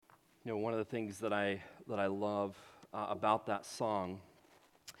You know, one of the things that I love about that song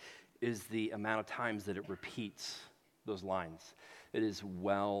is the amount of times that it repeats those lines. It is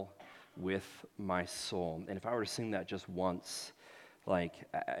well with my soul. And if I were to sing that just once, like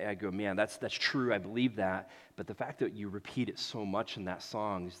I go, man, that's true. I believe that. But the fact that you repeat it so much in that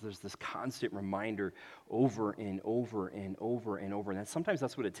song is there's this constant reminder over and over and over and over. And sometimes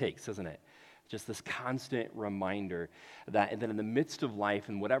that's what it takes, isn't it? Just this constant reminder that in the midst of life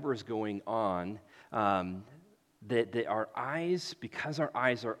and whatever is going on, that our eyes, because our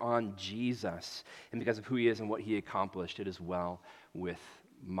eyes are on Jesus and because of who he is and what he accomplished, it is well with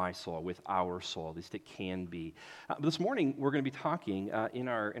my soul, with our soul. At least it can be. This morning, we're going to be talking in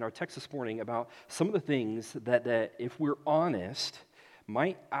our text this morning about some of the things that if we're honest,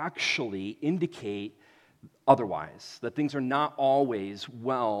 might actually indicate otherwise, that things are not always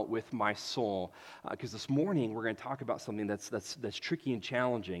well with my soul. Because this morning we're going to talk about something that's tricky and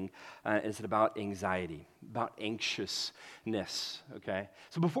challenging. Is it about anxiety, about anxiousness? Okay.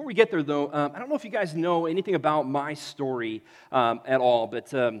 So before we get there, though, I don't know if you guys know anything about my story at all,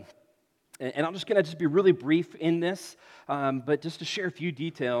 but and I'm just going to be really brief in this. But just to share a few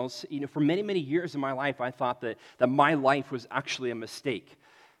details, you know, for many years in my life, I thought that my life was actually a mistake.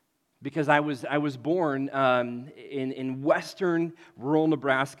 Because I was born in western rural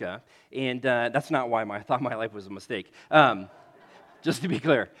Nebraska, and that's not why I thought my life was a mistake. Just to be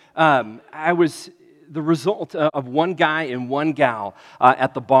clear, I was the result of one guy and one gal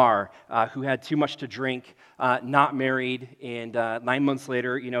at the bar who had too much to drink, not married, and 9 months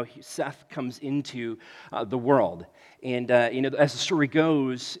later, you know, Seth comes into the world. And, you know, as the story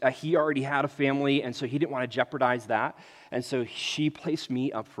goes, he already had a family, and so he didn't want to jeopardize that. And so she placed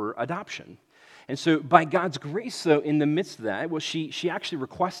me up for adoption. And so by God's grace, though, in the midst of that, well, she actually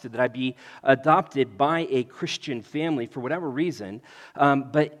requested that I be adopted by a Christian family for whatever reason.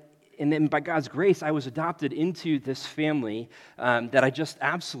 And then by God's grace, I was adopted into this family that I just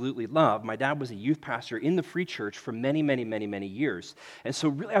absolutely love. My dad was a youth pastor in the Free Church for many years. And so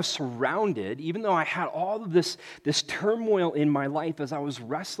really I was surrounded, even though I had all of this turmoil in my life as I was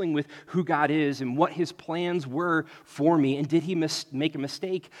wrestling with who God is and what his plans were for me, and did he make a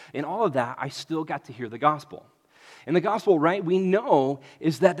mistake? And all of that, I still got to hear the gospel. And the gospel, right, we know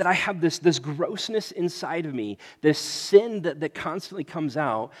is that I have this grossness inside of me, this sin that constantly comes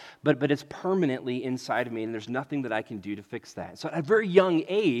out, but it's permanently inside of me, and there's nothing that I can do to fix that. So at a very young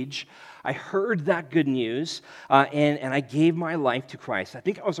age, I heard that good news, and I gave my life to Christ. I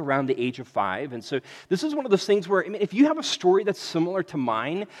think I was around the age of 5, and so this is one of those things where, I mean, if you have a story that's similar to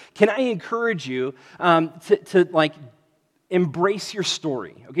mine, can I encourage you to embrace your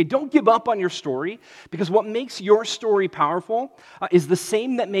story, okay? Don't give up on your story, because what makes your story powerful is the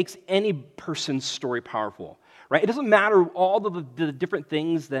same that makes any person's story powerful, right? It doesn't matter all of the different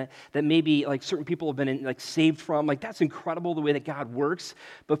things that maybe like certain people have been saved from. Like, that's incredible the way that God works,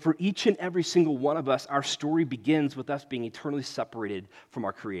 but for each and every single one of us, our story begins with us being eternally separated from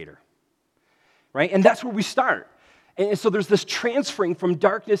our Creator, right? And that's where we start. And so there's this transferring from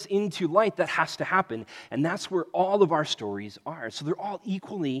darkness into light that has to happen, and that's where all of our stories are. So they're all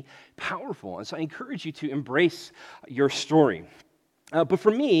equally powerful, and so I encourage you to embrace your story. But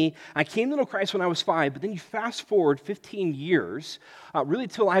for me, I came to know Christ when I was 5, but then you fast forward 15 years, really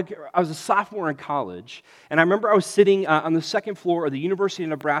till I was a sophomore in college, and I remember I was sitting on the second floor of the University of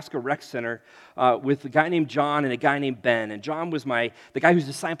Nebraska Rec Center with a guy named John and a guy named Ben, and John was the guy who's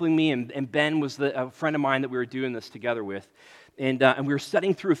discipling me, and Ben was a friend of mine that we were doing this together with, and we were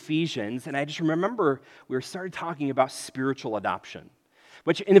studying through Ephesians, and I just remember we started talking about spiritual adoption.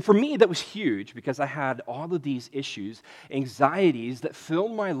 And for me, that was huge because I had all of these issues, anxieties that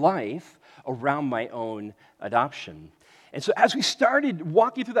filled my life around my own adoption. And so as we started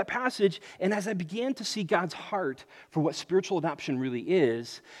walking through that passage, and as I began to see God's heart for what spiritual adoption really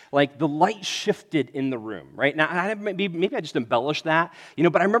is, like the light shifted in the room, right? Now, maybe I just embellished that, you know,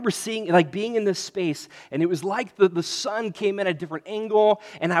 but I remember seeing, like being in this space, and it was like the sun came in at a different angle,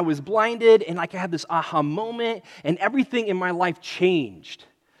 and I was blinded, and like I had this aha moment, and everything in my life changed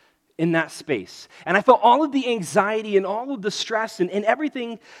in that space. And I felt all of the anxiety and all of the stress and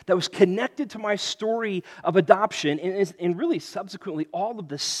everything that was connected to my story of adoption, and really subsequently all of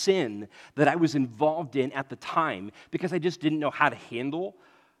the sin that I was involved in at the time, because I just didn't know how to handle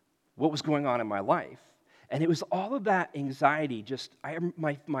what was going on in my life. And it was all of that anxiety,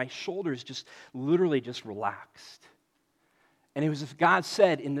 my shoulders just literally just relaxed. And it was as if God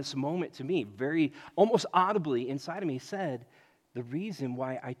said in this moment to me, very almost audibly inside of me, he said, the reason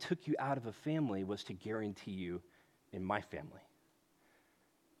why I took you out of a family was to guarantee you in my family.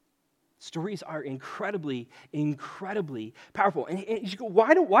 Stories are incredibly, incredibly powerful. And you go,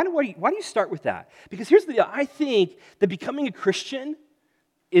 why do you start with that? Because here's the deal. I think that becoming a Christian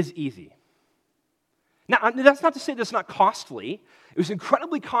is easy. Now, that's not to say that's not costly. It was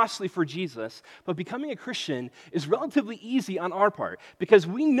incredibly costly for Jesus, but becoming a Christian is relatively easy on our part because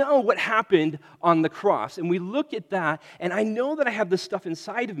we know what happened on the cross, and we look at that, and I know that I have this stuff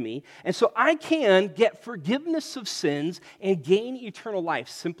inside of me, and so I can get forgiveness of sins and gain eternal life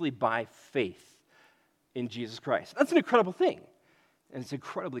simply by faith in Jesus Christ. That's an incredible thing, and it's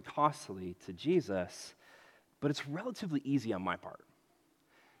incredibly costly to Jesus, but it's relatively easy on my part.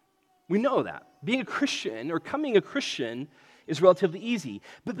 We know that. Being a Christian or coming a Christian is relatively easy.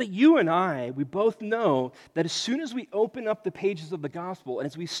 But you and I, we both know that as soon as we open up the pages of the gospel and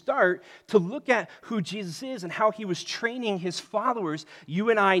as we start to look at who Jesus is and how he was training his followers,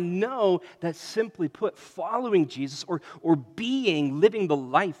 you and I know that simply put, following Jesus or living the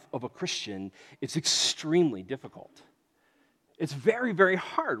life of a Christian is extremely difficult. It's very, very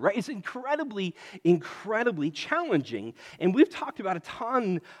hard, right? It's incredibly, incredibly challenging. And we've talked about a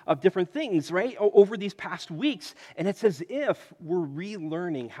ton of different things, right, over these past weeks. And it's as if we're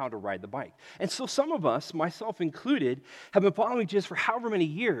relearning how to ride the bike. And so some of us, myself included, have been following Jesus for however many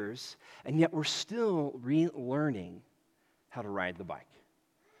years, and yet we're still relearning how to ride the bike.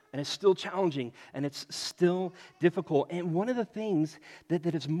 And it's still challenging, and it's still difficult. And one of the things that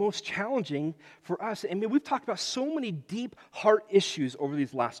is most challenging for us, I mean, we've talked about so many deep heart issues over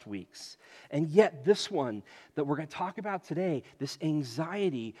these last weeks. And yet this one that we're going to talk about today, this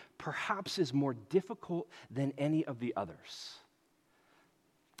anxiety, perhaps is more difficult than any of the others.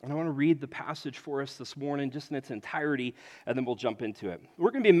 And I want to read the passage for us this morning, just in its entirety, and then we'll jump into it.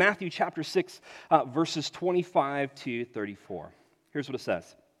 We're going to be in Matthew chapter 6, verses 25 to 34. Here's what it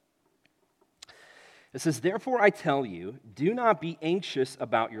says. It says, "Therefore I tell you, do not be anxious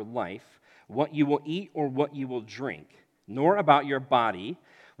about your life, what you will eat or what you will drink, nor about your body,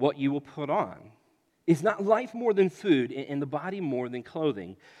 what you will put on. Is not life more than food, and the body more than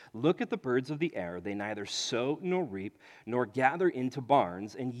clothing? Look at the birds of the air. They neither sow nor reap, nor gather into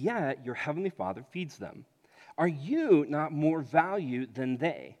barns, and yet your heavenly Father feeds them. Are you not more value than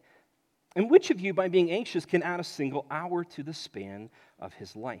they? And which of you, by being anxious, can add a single hour to the span of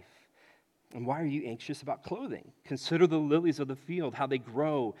his life? And why are you anxious about clothing? Consider the lilies of the field, how they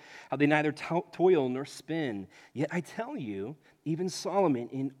grow, how they neither toil nor spin. Yet I tell you, even Solomon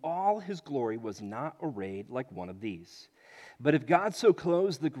in all his glory was not arrayed like one of these. But if God so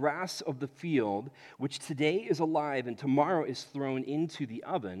clothes the grass of the field, which today is alive and tomorrow is thrown into the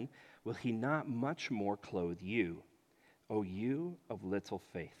oven, will he not much more clothe you, O you of little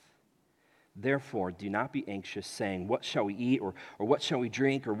faith? Therefore, do not be anxious, saying, what shall we eat, or what shall we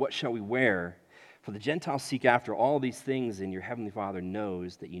drink, or what shall we wear? For the Gentiles seek after all these things, and your heavenly Father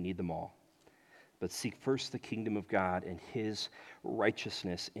knows that you need them all. But seek first the kingdom of God and his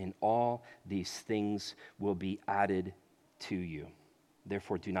righteousness, and all these things will be added to you.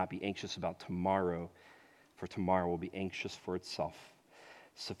 Therefore, do not be anxious about tomorrow, for tomorrow will be anxious for itself.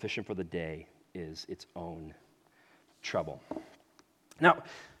 Sufficient for the day is its own trouble." Now,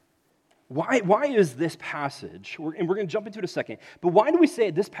 why is this passage, and we're going to jump into it in a second, but why do we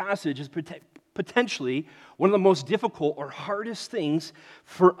say this passage is potentially one of the most difficult or hardest things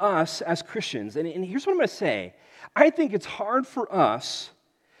for us as Christians? And here's what I'm going to say. I think it's hard for us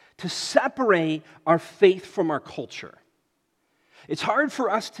to separate our faith from our culture. It's hard for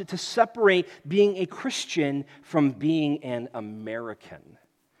us to separate being a Christian from being an American.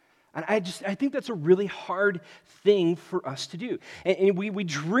 And I think that's a really hard thing for us to do. And we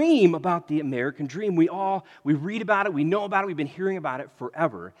dream about the American dream. We read about it, we know about it, we've been hearing about it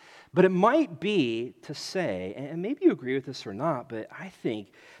forever. But it might be to say, and maybe you agree with this or not, but I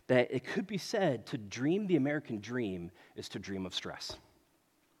think that it could be said to dream the American dream is to dream of stress.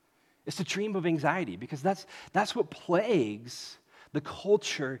 It's to dream of anxiety, because that's what plagues the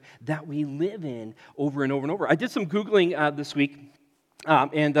culture that we live in over and over and over. I did some Googling this week.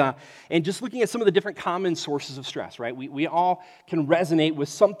 And just looking at some of the different common sources of stress, right? We all can resonate with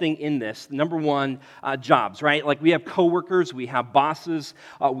something in this. Number one, jobs, right? Like we have coworkers, we have bosses,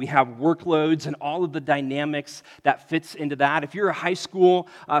 we have workloads, and all of the dynamics that fits into that. If you're a high school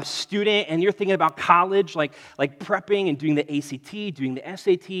student and you're thinking about college, like prepping and doing the ACT, doing the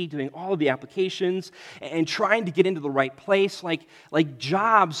SAT, doing all of the applications, and trying to get into the right place, like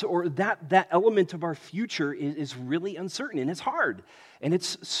jobs or that element of our future is really uncertain, and it's hard. And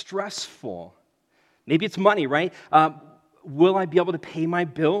it's stressful. Maybe it's money, right? Will I be able to pay my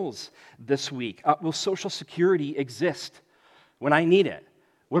bills this week? Will Social Security exist when I need it?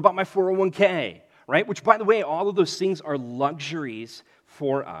 What about my 401k, right? Which, by the way, all of those things are luxuries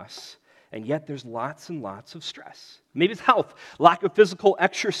for us. And yet there's lots and lots of stress. Maybe it's health, lack of physical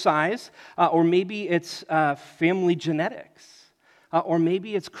exercise, or maybe it's family genetics, or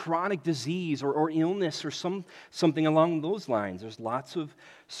maybe it's chronic disease or illness or something along those lines. There's lots of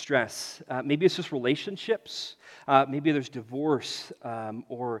stress. Maybe it's just relationships. Maybe there's divorce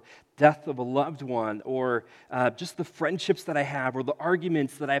or death of a loved one, or just the friendships that I have, or the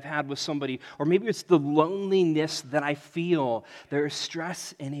arguments that I've had with somebody, or maybe it's the loneliness that I feel. There is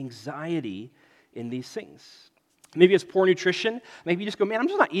stress and anxiety in these things. Maybe it's poor nutrition. Maybe you just go, man, I'm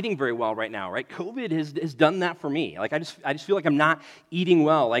just not eating very well right now, right? COVID has done that for me. Like I just feel like I'm not eating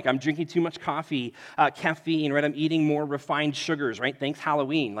well. Like I'm drinking too much coffee, caffeine, right? I'm eating more refined sugars, right? Thanks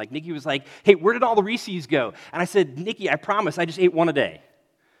Halloween. Like Nikki was like, hey, where did all the Reese's go? And I said, Nikki, I promise I just ate one a day.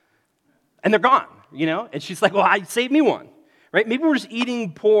 And they're gone, And she's like, well, save me one. Right? Maybe we're just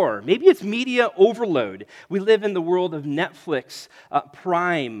eating poor. Maybe it's media overload. We live in the world of Netflix,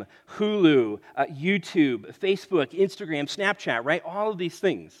 Prime, Hulu, YouTube, Facebook, Instagram, Snapchat, right? All of these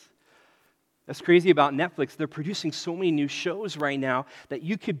things. That's crazy about Netflix. They're producing so many new shows right now that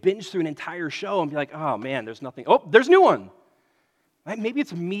you could binge through an entire show and be like, oh man, there's nothing. Oh, there's a new one. Right? Maybe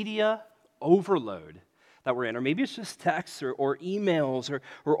it's media overload that we're in. Or maybe it's just texts or emails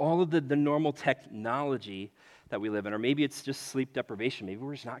or all of the normal technology that we live in, or maybe it's just sleep deprivation. Maybe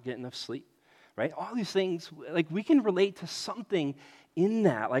we're just not getting enough sleep, right? All these things, like we can relate to something in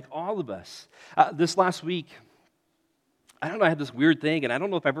that, like all of us. This last week, I don't know, I had this weird thing, and I don't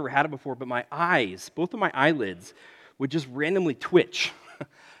know if I've ever had it before, but my eyes, both of my eyelids, would just randomly twitch.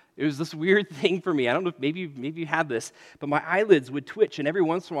 It was this weird thing for me. I don't know if maybe you had this, but my eyelids would twitch, and every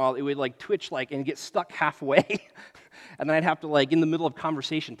once in a while, it would twitch and get stuck halfway. And then I'd have to, in the middle of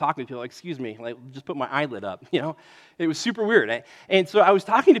conversation, talking to people, excuse me, just put my eyelid up, It was super weird. And so I was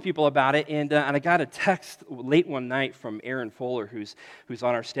talking to people about it, and I got a text late one night from Aaron Fuller, who's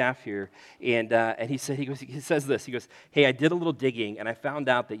on our staff here, and he says this, hey, I did a little digging, and I found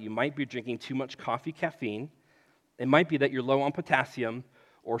out that you might be drinking too much coffee caffeine. It might be that you're low on potassium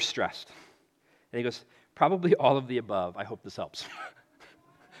or stressed. And he goes, probably all of the above. I hope this helps.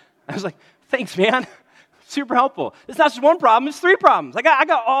 I was like, thanks, man. Super helpful. It's not just one problem, it's 3 problems. I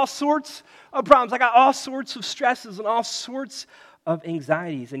got all sorts of problems. I got all sorts of stresses and all sorts of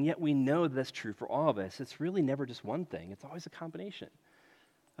anxieties, and yet we know that's true for all of us. It's really never just one thing. It's always a combination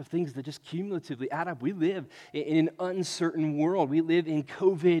of things that just cumulatively add up. We live in an uncertain world. We live in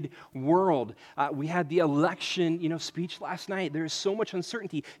COVID world. We had the election, speech last night. There is so much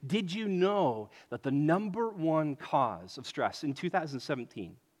uncertainty. Did you know that the number one cause of stress in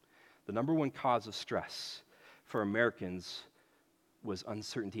 2017, the number one cause of stress for Americans was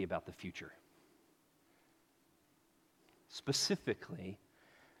uncertainty about the future? Specifically,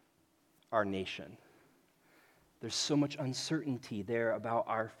 our nation. There's so much uncertainty there about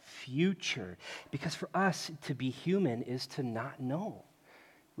our future. Because for us, to be human is to not know.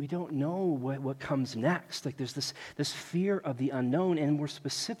 We don't know what comes next. There's this fear of the unknown, and more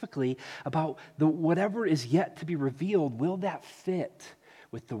specifically about whatever is yet to be revealed, will that fit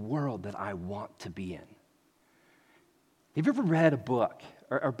with the world that I want to be in? Have you ever read a book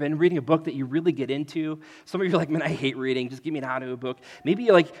or been reading a book that you really get into? Some of you are like, man, I hate reading. Just give me an audio book. Maybe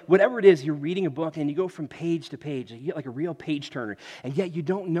whatever it is, you're reading a book and you go from page to page. You get a real page turner, and yet you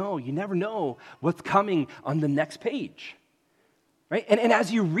don't know. You never know what's coming on the next page. Right? And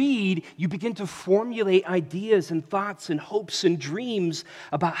as you read, you begin to formulate ideas and thoughts and hopes and dreams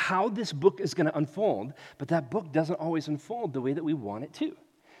about how this book is going to unfold, but that book doesn't always unfold the way that we want it to.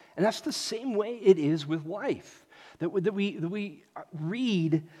 And that's the same way it is with life, that we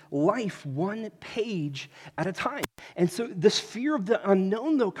read life one page at a time. And so this fear of the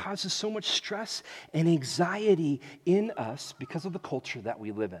unknown, though, causes so much stress and anxiety in us because of the culture that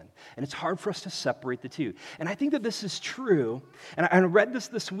we live in. And it's hard for us to separate the two. And I think that this is true, and I read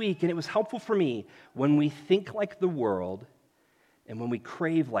this week, and it was helpful for me. When we think like the world and when we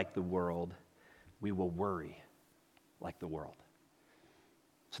crave like the world, we will worry like the world.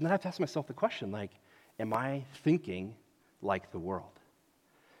 So then I have to ask myself the question, am I thinking like the world?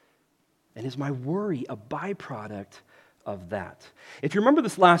 And is my worry a byproduct of that? If you remember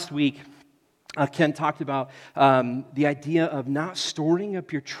this last week, Ken talked about the idea of not storing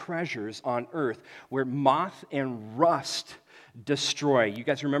up your treasures on earth where moth and rust destroy. You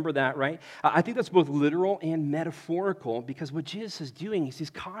guys remember that, right? I think that's both literal and metaphorical, because what Jesus is doing is he's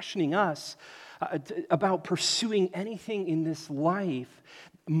cautioning us about pursuing anything in this life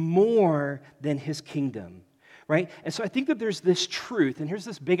more than his kingdom, right? And so I think that there's this truth, and here's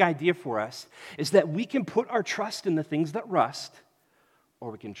this big idea for us, is that we can put our trust in the things that rust,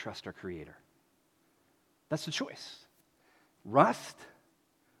 or we can trust our Creator. That's the choice. Rust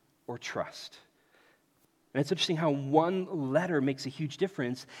or trust. And it's interesting how one letter makes a huge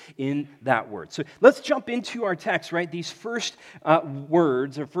difference in that word. So let's jump into our text, right? These first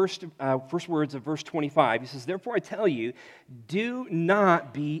words of verse 25. He says, "Therefore I tell you, do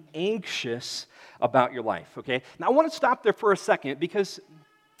not be anxious about your life." Okay? Now I want to stop there for a second because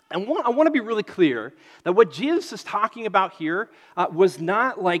I want to be really clear that what Jesus is talking about here was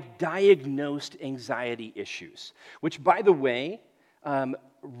not like diagnosed anxiety issues, which, by the way,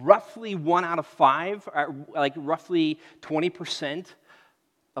 roughly 1 out of 5, like roughly 20%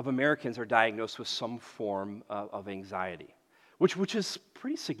 of Americans are diagnosed with some form of anxiety, which is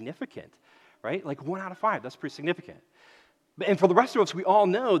pretty significant, right? Like 1 out of 5, that's pretty significant. And for the rest of us, we all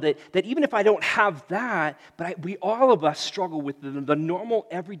know that even if I don't have that, but we all of us struggle with the normal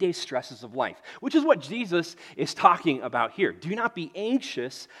everyday stresses of life, which is what Jesus is talking about here. Do not be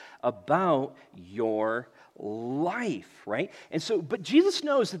anxious about your life, right? And so, but Jesus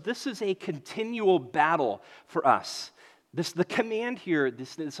knows that this is a continual battle for us. The command here,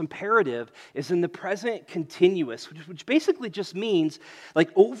 this imperative, is in the present continuous, which basically just means like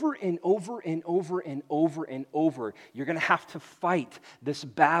over and over and over and over and over, you're going to have to fight this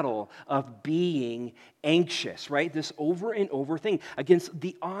battle of being anxious, right? This over and over thing against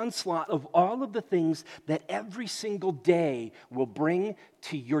the onslaught of all of the things that every single day will bring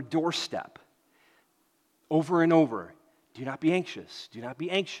to your doorstep. Over and over. Do not be anxious. Do not be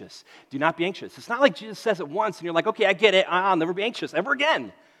anxious. Do not be anxious. It's not like Jesus says it once and you're like, okay, I get it. I'll never be anxious ever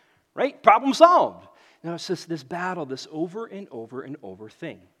again. Right? Problem solved. No, it's just this battle, this over and over and over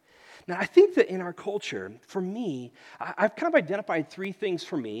thing. Now, I think that in our culture, for me, I've kind of identified 3 things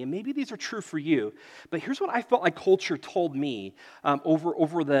for me, and maybe these are true for you, but here's what I felt like culture told me over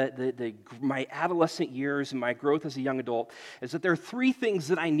my adolescent years and my growth as a young adult, is that there are 3 things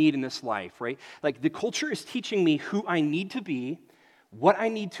that I need in this life, right? Like the culture is teaching me who I need to be, what I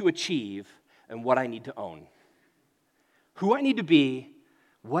need to achieve, and what I need to own. Who I need to be,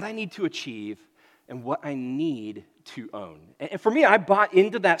 what I need to achieve, and what I need to own. And for me, I bought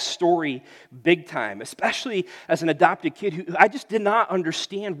into that story big time, especially as an adopted kid who I just did not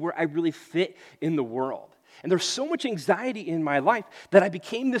understand where I really fit in the world. And there's so much anxiety in my life that I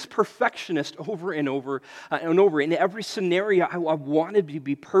became this perfectionist over and over and over. In every scenario, I wanted to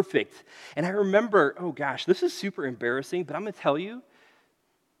be perfect. And I remember, oh gosh, this is super embarrassing, but I'm going to tell you,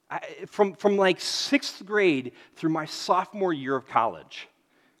 from like 6th grade through my sophomore year of college,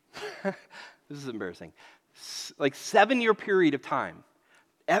 this is embarrassing, like 7-year period of time,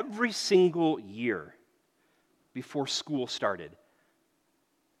 every single year before school started,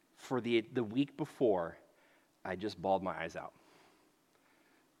 for the week before, I just bawled my eyes out.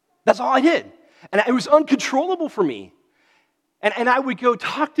 That's all I did. And it was uncontrollable for me. And I would go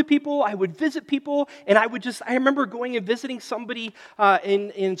talk to people, I would visit people, and I remember going and visiting somebody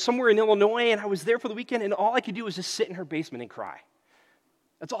in somewhere in Illinois, and I was there for the weekend, and all I could do was just sit in her basement and cry.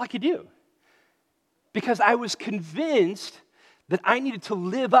 That's all I could do. Because I was convinced that I needed to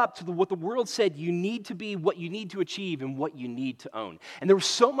live up to what the world said you need to be, what you need to achieve, and what you need to own. And there was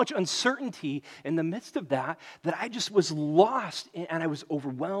so much uncertainty in the midst of that I just was lost and I was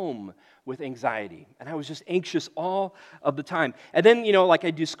overwhelmed with anxiety. And I was just anxious all of the time. And then, like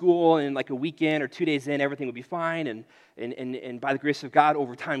I'd do school and like a weekend or 2 days in, everything would be fine. And by the grace of God,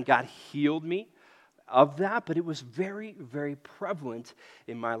 over time, God healed me of that. But it was very, very prevalent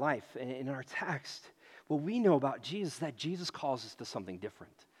in my life. And in our text, what we know about Jesus is that Jesus calls us to something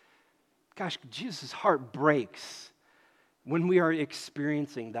different. Gosh, Jesus' heart breaks when we are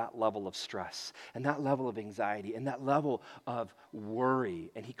experiencing that level of stress and that level of anxiety and that level of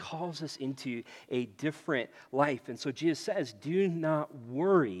worry. And he calls us into a different life. And so Jesus says, do not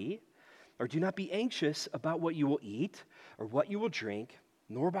worry or do not be anxious about what you will eat or what you will drink,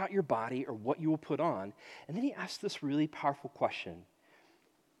 nor about your body or what you will put on. And then he asks this really powerful question.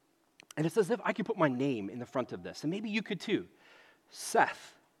 And it's as if I could put my name in the front of this, and maybe you could too.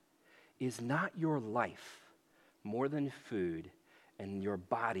 Seth, is not your life more than food and your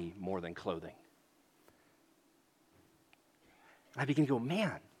body more than clothing? I begin to go,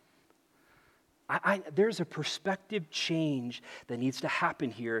 man, there's a perspective change that needs to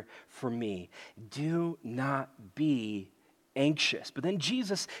happen here for me. Do not be anxious. But then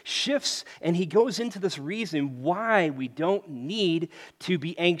Jesus shifts and he goes into this reason why we don't need to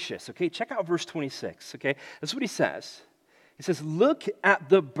be anxious. Okay, check out verse 26. Okay, that's what he says. He says, look at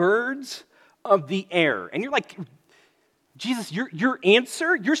the birds of the air. And you're like, Jesus, your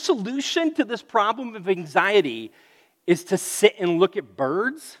answer, your solution to this problem of anxiety is to sit and look at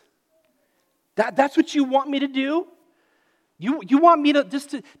birds? That's what you want me to do? You want me to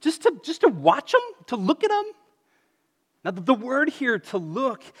just to watch them, to look at them? Now, the word here, to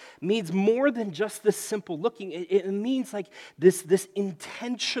look, means more than just this simple looking. It means like this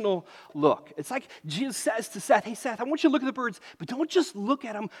intentional look. It's like Jesus says to Seth, hey, Seth, I want you to look at the birds, but don't just look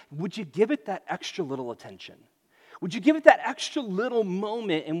at them. Would you give it that extra little attention? Would you give it that extra little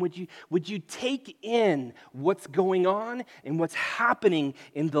moment, and would you take in what's going on and what's happening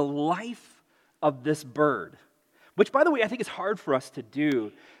in the life of this bird? Which, by the way, I think is hard for us to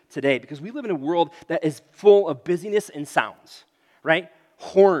do today because we live in a world that is full of busyness and sounds, right?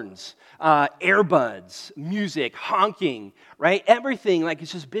 Horns, earbuds, music, honking, right? Everything, like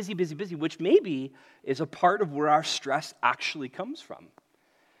it's just busy, busy, busy, which maybe is a part of where our stress actually comes from.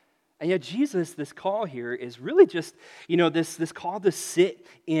 And yet Jesus, this call here is really just, this call to sit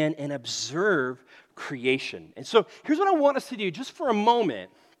in and observe creation. And so here's what I want us to do just for a moment.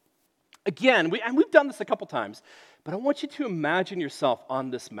 Again, we've done this a couple times, but I want you to imagine yourself on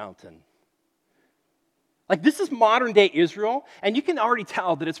this mountain. Like, this is modern day Israel, and you can already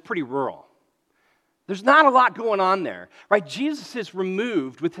tell that it's pretty rural. There's not a lot going on there, right? Jesus is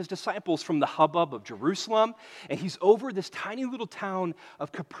removed with his disciples from the hubbub of Jerusalem, and he's over this tiny little town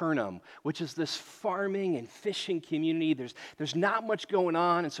of Capernaum, which is this farming and fishing community. There's not much going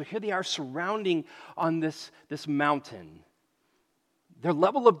on, and so here they are surrounding on this mountain. Their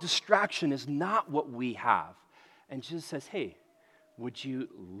level of distraction is not what we have. And Jesus says, hey, would you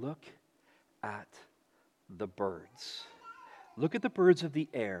look at the birds? Look at the birds of the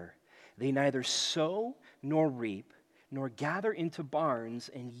air. They neither sow nor reap nor gather into barns,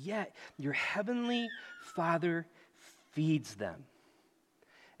 and yet your heavenly Father feeds them.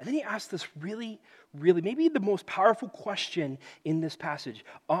 And then he asks this really, maybe the most powerful question in this passage.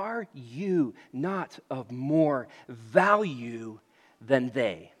 Are you not of more value than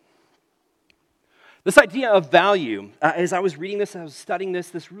they? This idea of value, as I was reading this, I was studying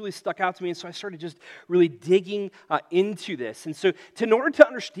this really stuck out to me, and so I started just really digging into this. And so in order to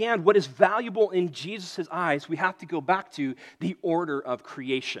understand what is valuable in Jesus' eyes, we have to go back to the order of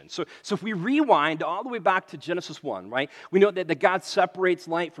creation. So if we rewind all the way back to Genesis 1, right, we know that God separates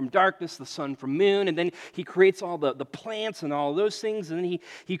light from darkness, the sun from moon, and then he creates all the plants and all those things, and then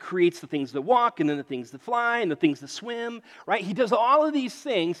he creates the things that walk, and then the things that fly, and the things that swim, right? He does all of these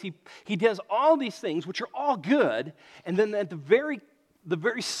things. He does all of these things, which are all good, and then at the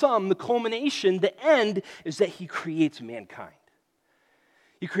very sum, the culmination, the end, is that he creates mankind.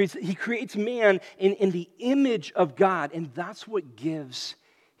 He creates man in the image of God, and that's what gives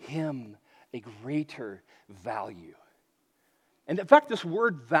him a greater value. And in fact, this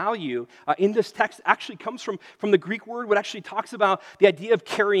word value in this text actually comes from the Greek word, what actually talks about the idea of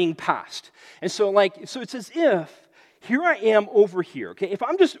carrying past. And so it's as if here I am over here, okay? If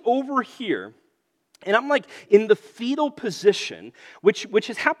I'm just over here, and I'm like in the fetal position, which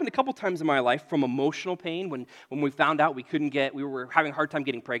has happened a couple times in my life, from emotional pain when we found out we were having a hard time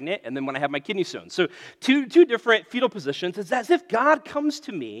getting pregnant, and then when I had my kidney stone. So two different fetal positions. It's as if God comes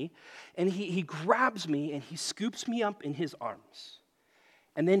to me and he grabs me and he scoops me up in his arms.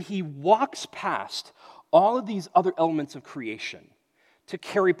 And then he walks past all of these other elements of creation to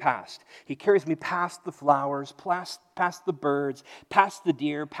carry past. He carries me past the flowers, past the birds, past the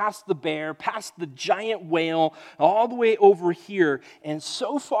deer, past the bear, past the giant whale, all the way over here, and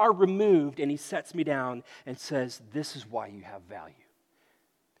so far removed, and he sets me down and says, this is why you have value.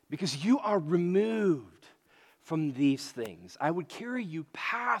 Because you are removed from these things. I would carry you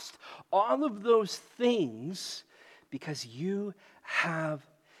past all of those things because you have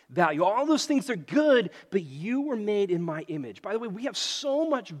value. All those things are good, but you were made in my image. By the way, we have so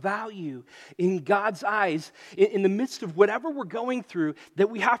much value in God's eyes in the midst of whatever we're going through that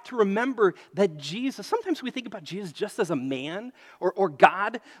we have to remember that Jesus, sometimes we think about Jesus just as a man or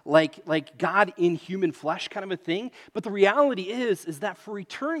God, like God in human flesh kind of a thing. But the reality is that for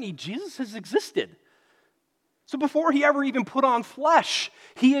eternity, Jesus has existed. So before he ever even put on flesh,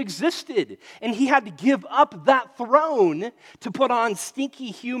 he existed. And he had to give up that throne to put on stinky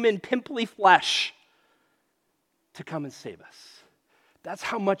human pimply flesh to come and save us. That's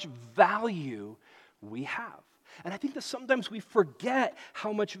how much value we have. And I think that sometimes we forget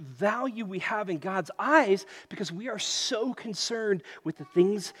how much value we have in God's eyes because we are so concerned with the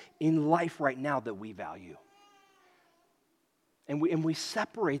things in life right now that we value. And we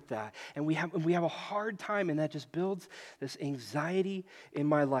separate that, and we have a hard time, and that just builds this anxiety in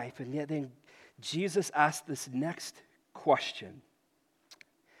my life. And yet then Jesus asked this next question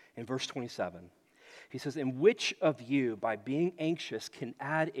in verse 27. He says, "And which of you, by being anxious, can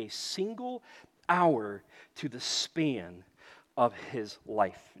add a single hour to the span of his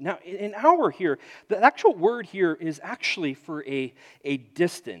life. Now, in hour here, the actual word here is actually for a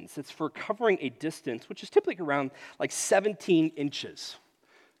distance. It's for covering a distance, which is typically around like 17 inches.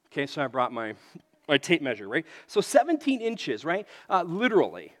 Okay, so I brought my tape measure, right? So 17 inches, right?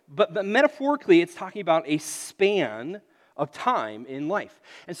 Literally. But metaphorically, it's talking about a span of time in life.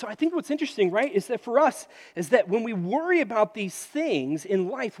 And so I think what's interesting, right, is that for us, is that when we worry about these things in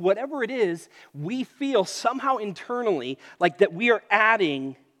life, whatever it is, we feel somehow internally like that we are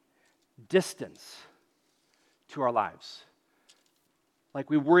adding distance to our lives. Like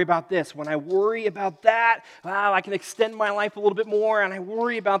we worry about this. When I worry about that, I can extend my life a little bit more. And I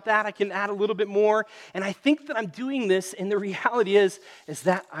worry about that, I can add a little bit more. And I think that I'm doing this, and the reality is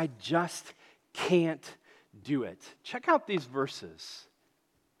that I just can't do it. Check out these verses.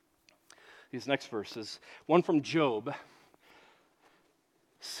 These next verses. One from Job.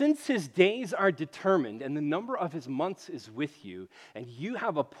 Since his days are determined and the number of his months is with you, and you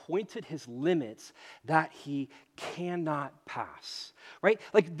have appointed his limits that he cannot pass. Right?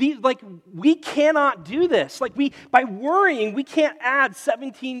 Like we cannot do this. Like by worrying, we can't add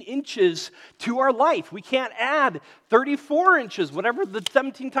 17 inches to our life. We can't add 34 inches, whatever the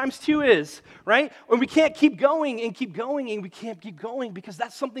 17 times 2 is, right? Or we can't keep going and keep going and we can't keep going because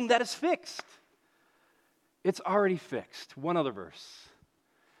that's something that is fixed. It's already fixed. One other verse.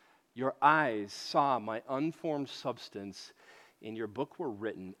 Your eyes saw my unformed substance. In your book were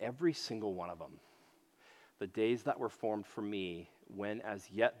written, every single one of them. The days that were formed for me, when as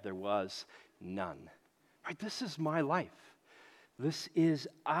yet there was none. Right? This is my life. This is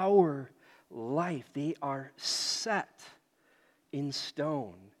our life. They are set in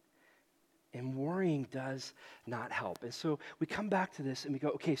stone. And worrying does not help. And so we come back to this and we go,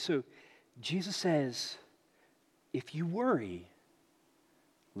 okay, so Jesus says, if you worry,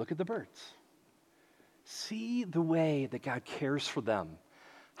 look at the birds. See the way that God cares for them.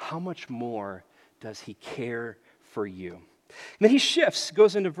 How much more does he care for you? And then he shifts,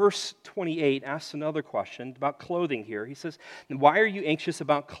 goes into verse 28, asks another question about clothing here. He says, why are you anxious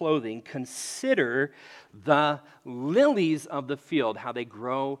about clothing? Consider the lilies of the field, how they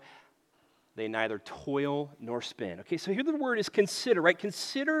grow. They neither toil nor spin. Okay, so here the word is consider, right?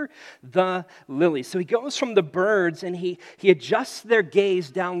 Consider the lilies. So he goes from the birds and he adjusts their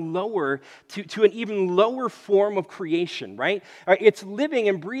gaze down lower to an even lower form of creation, right? It's living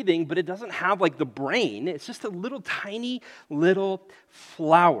and breathing, but it doesn't have like the brain. It's just a little tiny little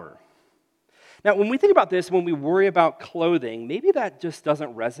flower. Now, when we think about this, when we worry about clothing, maybe that just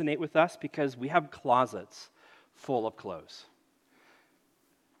doesn't resonate with us because we have closets full of clothes.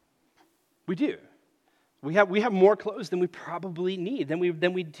 We do. We have more clothes than we probably need, than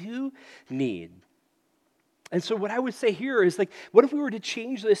we do need. And so what I would say here is like, what if we were to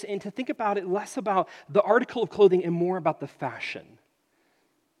change this and to think about it less about the article of clothing and more about the fashion?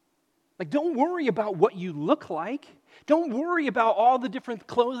 Like, don't worry about what you look like. Don't worry about all the different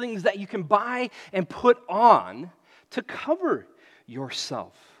clothing that you can buy and put on to cover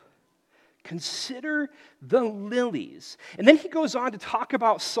yourself. Consider the lilies. And then he goes on to talk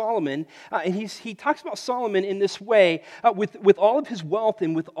about Solomon, and he talks about Solomon in this way, with all of his wealth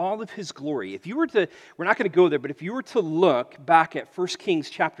and with all of his glory. If you were to, we're not going to go there, but if you were to look back at 1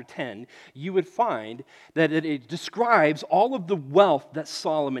 Kings chapter 10, you would find that it describes all of the wealth that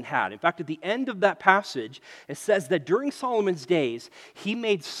Solomon had. In fact, at the end of that passage, it says that during Solomon's days, he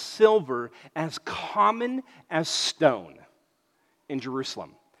made silver as common as stone in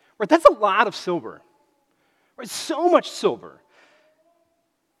Jerusalem. Right, that's a lot of silver. Right, so much silver.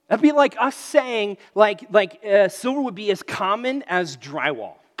 That'd be like us saying, silver would be as common as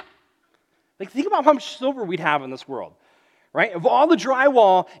drywall. Like, think about how much silver we'd have in this world. Right? Of all the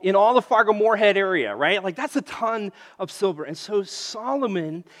drywall in all the Fargo-Moorhead area, right? Like, that's a ton of silver. And so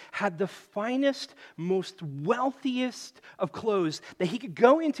Solomon had the finest, most wealthiest of clothes that he could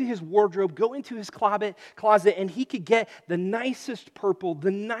go into his wardrobe, go into his closet, and he could get the nicest purple, the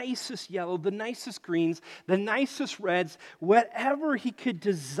nicest yellow, the nicest greens, the nicest reds, whatever he could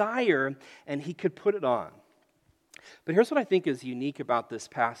desire, and he could put it on. But here's what I think is unique about this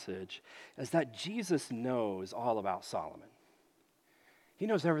passage, is that Jesus knows all about Solomon. He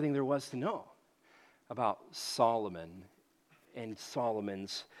knows everything there was to know about Solomon and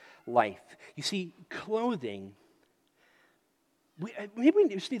Solomon's life. You see, clothing, maybe we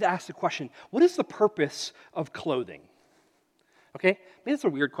just need to ask the question, what is the purpose of clothing? Okay, maybe that's a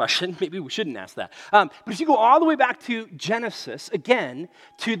weird question. Maybe we shouldn't ask that. But if you go all the way back to Genesis, again,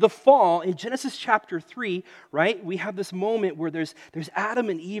 to the fall, in Genesis chapter 3, right, we have this moment where there's Adam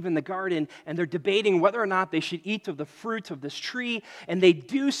and Eve in the garden, and they're debating whether or not they should eat of the fruit of this tree, and they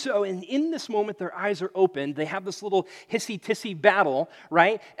do so, and in this moment, their eyes are opened. They have this little hissy-tissy battle,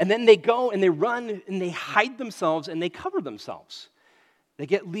 right, and then they go and they run and they hide themselves and they cover themselves. They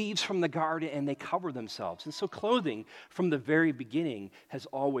get leaves from the garden and they cover themselves. And so clothing from the very beginning has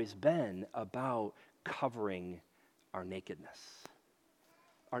always been about covering our nakedness,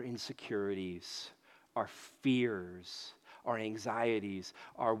 our insecurities, our fears, our anxieties,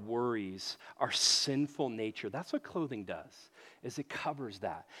 our worries, our sinful nature. That's what clothing does, is it covers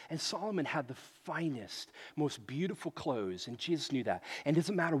that. And Solomon had the finest, most beautiful clothes, and Jesus knew that. And it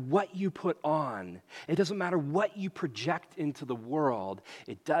doesn't matter what you put on, it doesn't matter what you project into the world,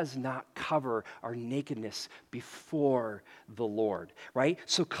 it does not cover our nakedness before the Lord, right?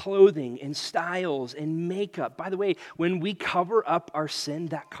 So clothing and styles and makeup, by the way, when we cover up our sin,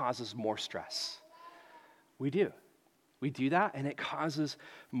 that causes more stress. We do. We do that, and it causes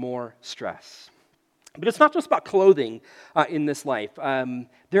more stress. But it's not just about clothing in this life.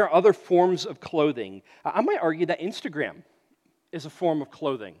 There are other forms of clothing. I might argue that Instagram is a form of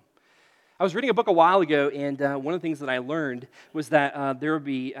clothing. I was reading a book a while ago, and one of the things that I learned was that there will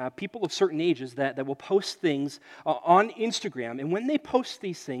be people of certain ages that will post things on Instagram, and when they post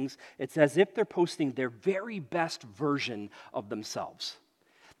these things, it's as if they're posting their very best version of themselves.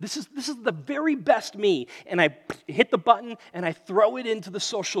 This is the very best me, and I hit the button and I throw it into the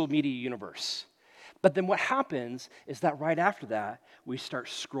social media universe. But then what happens is that right after that, we start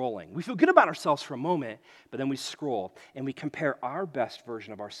scrolling. We feel good about ourselves for a moment, but then we scroll and we compare our best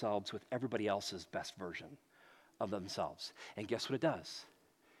version of ourselves with everybody else's best version of themselves. And guess what it does?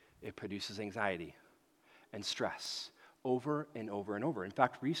 It produces anxiety and stress over and over and over. In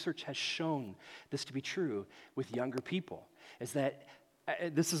fact, research has shown this to be true with younger people, is that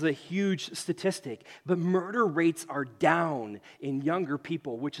this is a huge statistic, but murder rates are down in younger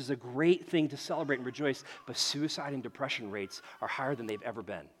people, which is a great thing to celebrate and rejoice, but suicide and depression rates are higher than they've ever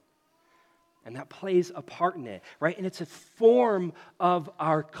been. And that plays a part in it, right? And it's a form of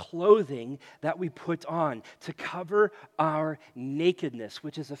our clothing that we put on to cover our nakedness,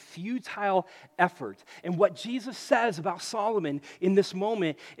 which is a futile effort. And what Jesus says about Solomon in this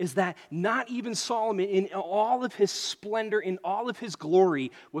moment is that not even Solomon, in all of his splendor, in all of his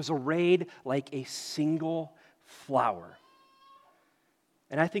glory, was arrayed like a single flower.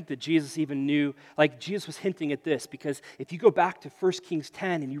 And I think that Jesus even knew, like Jesus was hinting at this, because if you go back to 1 Kings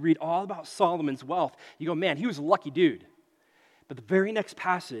 10 and you read all about Solomon's wealth, you go, man, he was a lucky dude. But the very next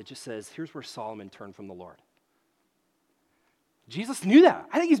passage, it says, here's where Solomon turned from the Lord. Jesus knew that.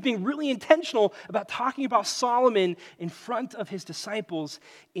 I think he's being really intentional about talking about Solomon in front of his disciples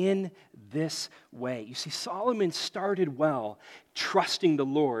in this way. You see, Solomon started well, trusting the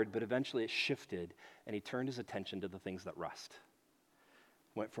Lord, but eventually it shifted, and he turned his attention to the things that rust.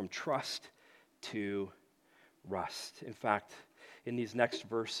 Went from trust to rust. In fact, in these next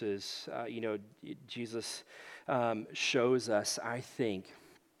verses, Jesus shows us, I think,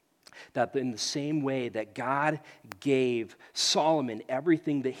 that in the same way that God gave Solomon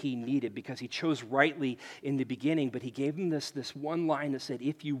everything that he needed because he chose rightly in the beginning, but he gave him this one line that said,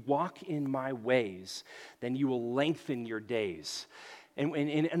 if you walk in my ways, then you will lengthen your days. And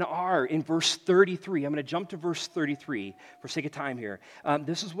in verse 33, I'm going to jump to verse 33 for sake of time here.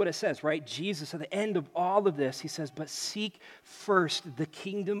 This is what it says, right? Jesus, at the end of all of this, he says, but seek first the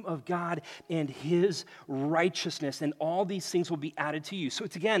kingdom of God and his righteousness, and all these things will be added to you. So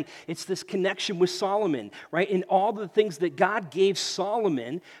it's this connection with Solomon, right? In all the things that God gave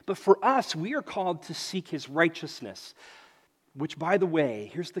Solomon, but for us, we are called to seek his righteousness. Which, by the way,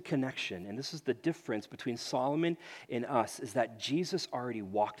 here's the connection, and this is the difference between Solomon and us, is that Jesus already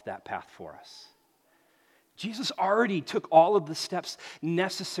walked that path for us. Jesus already took all of the steps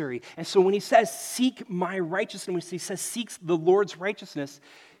necessary. And so when he says, seek my righteousness, when he says, seeks the Lord's righteousness,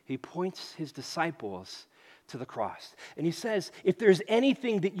 he points his disciples to the cross. And he says, if there's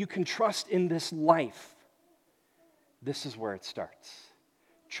anything that you can trust in this life, this is where it starts.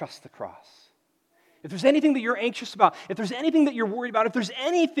 Trust the cross. If there's anything that you're anxious about, if there's anything that you're worried about, if there's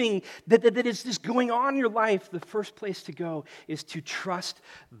anything that is just going on in your life, the first place to go is to trust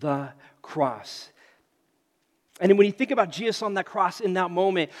the cross. And when you think about Jesus on that cross in that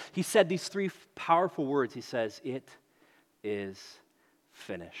moment, he said these three powerful words. He says, it is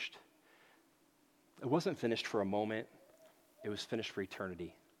finished. It wasn't finished for a moment. It was finished for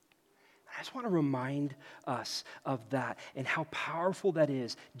eternity. I just want to remind us of that and how powerful that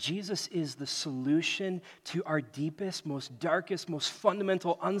is. Jesus is the solution to our deepest, most darkest, most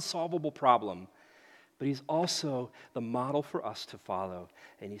fundamental, unsolvable problem. But he's also the model for us to follow.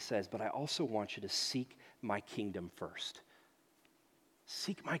 And he says, but I also want you to seek my kingdom first.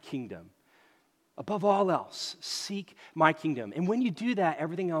 Seek my kingdom. Above all else, seek my kingdom. And when you do that,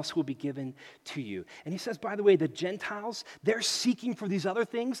 everything else will be given to you. And he says, by the way, the Gentiles, they're seeking for these other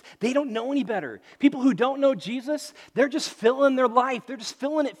things. They don't know any better. People who don't know Jesus, they're just filling their life. They're just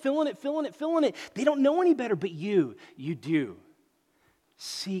filling it. They don't know any better. But you do.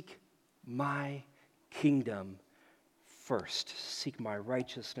 Seek my kingdom first. Seek my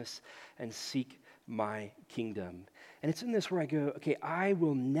righteousness and seek my kingdom. And it's in this where I go, okay, I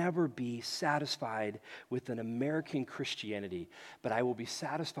will never be satisfied with an American Christianity, but I will be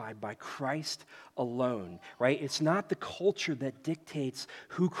satisfied by Christ alone, right? It's not the culture that dictates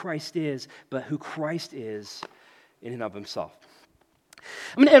who Christ is, but who Christ is in and of himself.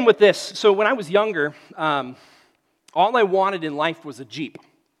 I'm going to end with this. So when I was younger, all I wanted in life was a Jeep.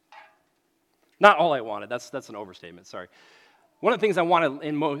 Not all I wanted. That's an overstatement, sorry. One of the things I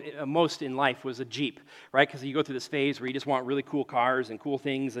wanted most in life was a Jeep, right? Because you go through this phase where you just want really cool cars and cool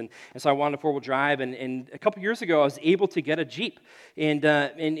things, and so I wanted a four-wheel drive, and a couple years ago I was able to get a Jeep. And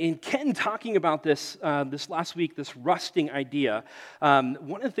Ken talking about this last week, this rusting idea,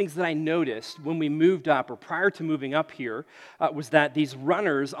 one of the things that I noticed when we moved up, or prior to moving up here, was that these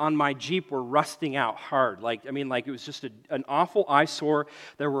runners on my Jeep were rusting out hard. It was just an awful eyesore.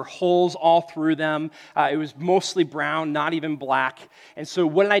 There were holes all through them. It was mostly brown, not even black. And so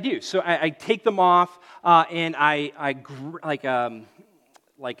what did I do? So I take them off and I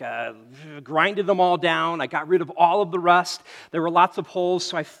grinded them all down. I got rid of all of the rust. There were lots of holes,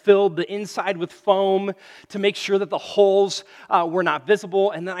 so I filled the inside with foam to make sure that the holes were not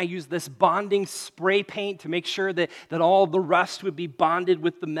visible. And then I used this bonding spray paint to make sure that all the rust would be bonded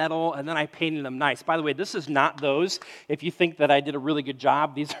with the metal, and then I painted them nice. By the way, this is not those. If you think that I did a really good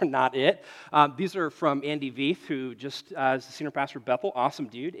job, these are not it. These are from Andy Veith, who just is the senior pastor of Bethel, awesome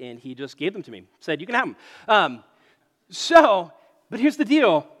dude, and he just gave them to me. Said, you can have them. But here's the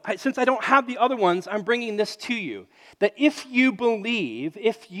deal. Since I don't have the other ones, I'm bringing this to you. That if you believe,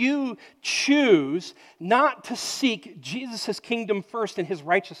 if you choose not to seek Jesus' kingdom first and his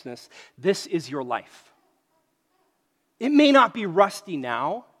righteousness, this is your life. It may not be rusty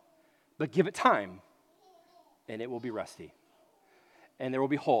now, but give it time, and it will be rusty. And there will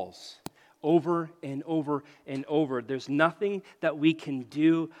be holes. Over and over and over. There's nothing that we can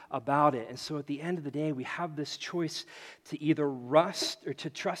do about it. And so at the end of the day, we have this choice to either rust or to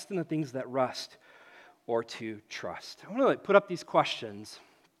trust in the things that rust or to trust. I want to put up these questions.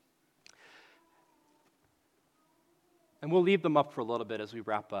 And we'll leave them up for a little bit as we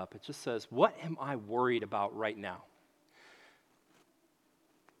wrap up. It just says, what am I worried about right now?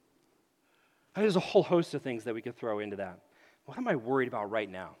 There's a whole host of things that we could throw into that. What am I worried about right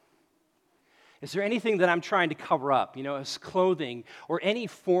now? Is there anything that I'm trying to cover up, as clothing or any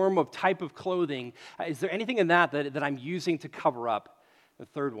form of type of clothing? Is there anything in that I'm using to cover up? The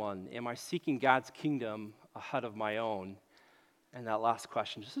third one, am I seeking God's kingdom ahead of my own? And that last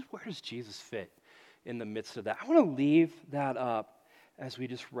question, where does Jesus fit in the midst of that? I want to leave that up as we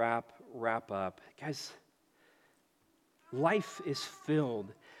just wrap up. Guys, life is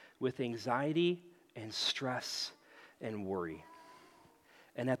filled with anxiety and stress and worry.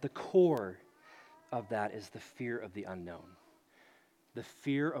 And at the core of that is the fear of the unknown, the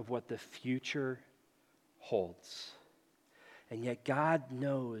fear of what the future holds. And yet God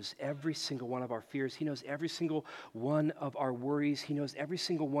knows every single one of our fears. He knows every single one of our worries. He knows every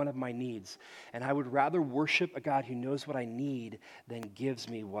single one of my needs. And I would rather worship a God who knows what I need than gives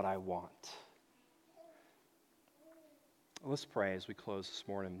me what I want. Let's pray as we close this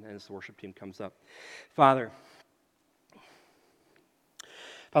morning and as the worship team comes up. Father,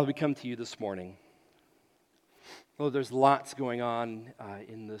 we come to you this morning. Lord, there's lots going on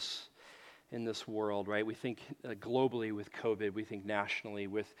in this world, right? We think globally with COVID. We think nationally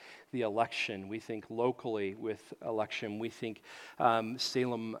with the election. We think locally with election. We think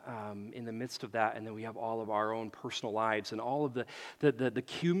Salem in the midst of that, and then we have all of our own personal lives and all of the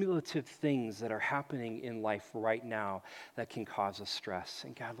cumulative things that are happening in life right now that can cause us stress.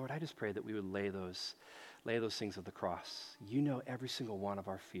 And God, Lord, I just pray that we would lay those things at the cross. You know every single one of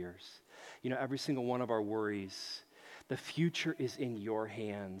our fears. You know every single one of our worries. The future is in your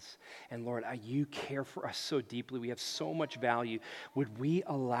hands. And Lord, you care for us so deeply. We have so much value. Would we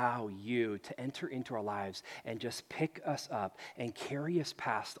allow you to enter into our lives and just pick us up and carry us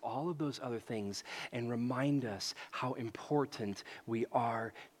past all of those other things and remind us how important we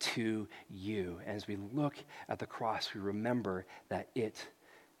are to you. And as we look at the cross, we remember that it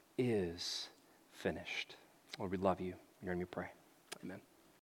is finished. Lord, we love you. In your name we pray. Amen.